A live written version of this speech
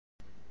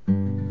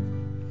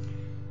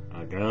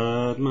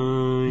got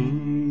my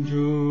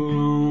angel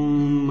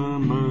on my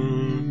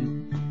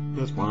mind,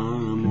 that's why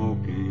I'm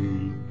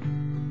walking.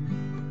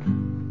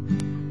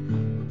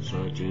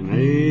 Such an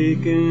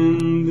ache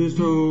in this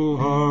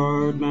old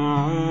heart,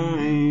 now I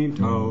ain't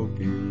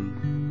talking.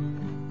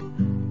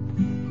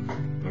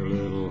 Her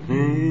little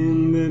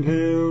hand that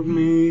held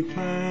me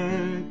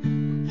tight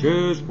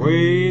just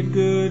waved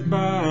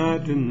goodbye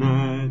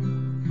tonight.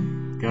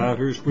 Got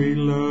her sweet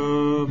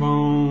love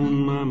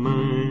on my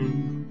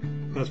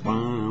mind, that's why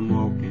I'm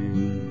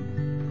walking.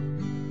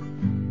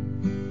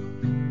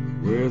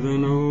 With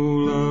an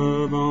old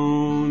love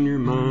on your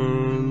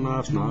mind,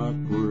 life's not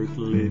worth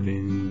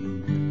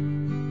living.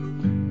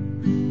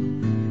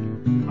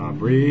 I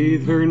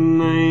breathe her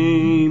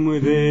name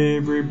with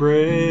every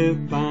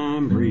breath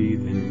I'm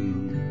breathing.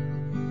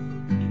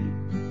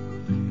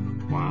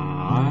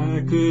 Why,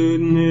 I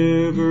could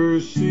never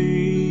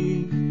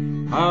see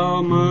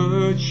how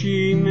much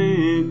she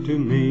meant to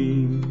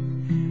me.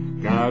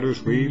 Got her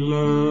sweet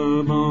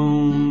love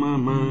on my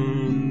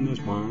mind,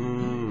 that's why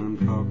I'm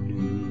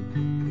talking.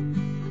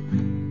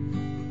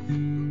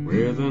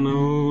 With an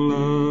old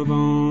love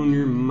on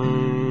your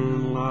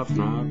mind, life's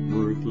not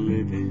worth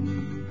living.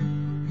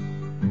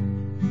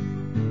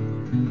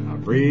 I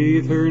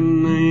breathe her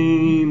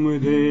name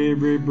with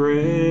every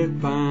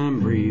breath I'm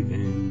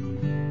breathing.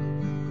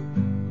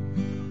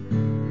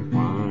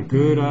 Why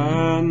could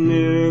I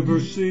never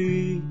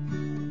see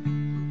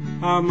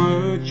how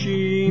much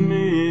she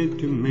meant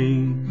to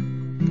me?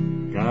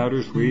 Got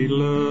her sweet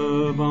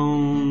love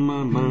on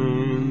my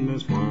mind,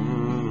 that's why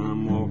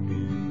I'm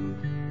walking.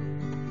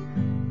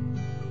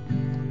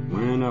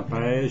 When I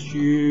pass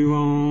you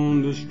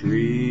on the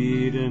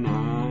street and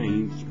I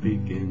ain't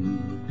speaking,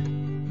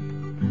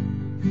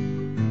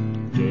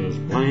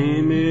 just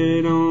blame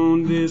it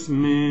on this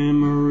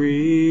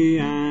memory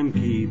I'm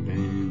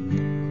keeping.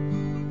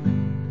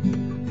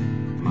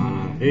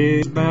 My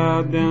head's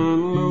bowed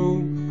down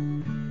low,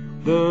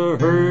 the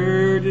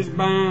hurt is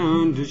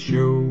bound to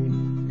show.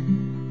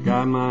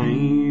 Got my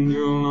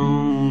angel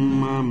on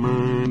my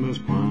mind, that's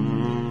why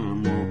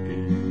I'm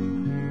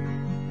walking.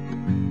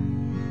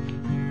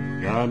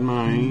 Got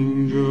my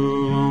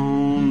angel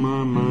on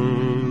my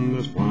mind,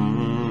 that's why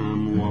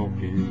I'm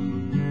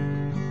walking.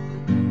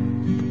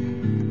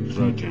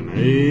 Such an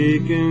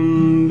ache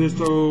in this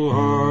old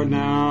heart,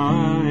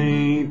 now I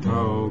ain't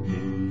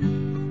talking.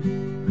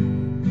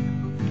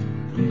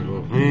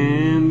 Little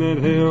hand that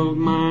held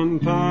mine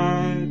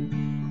tight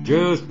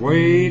just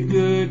waved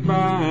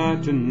goodbye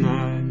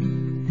tonight.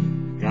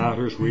 Got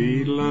her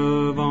sweet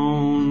love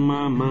on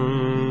my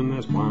mind,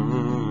 that's why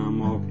I'm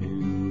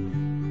walking.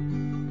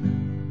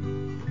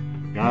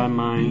 Got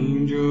my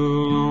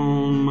angel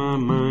on my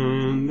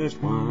mind, that's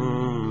why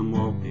I'm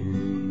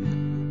walking.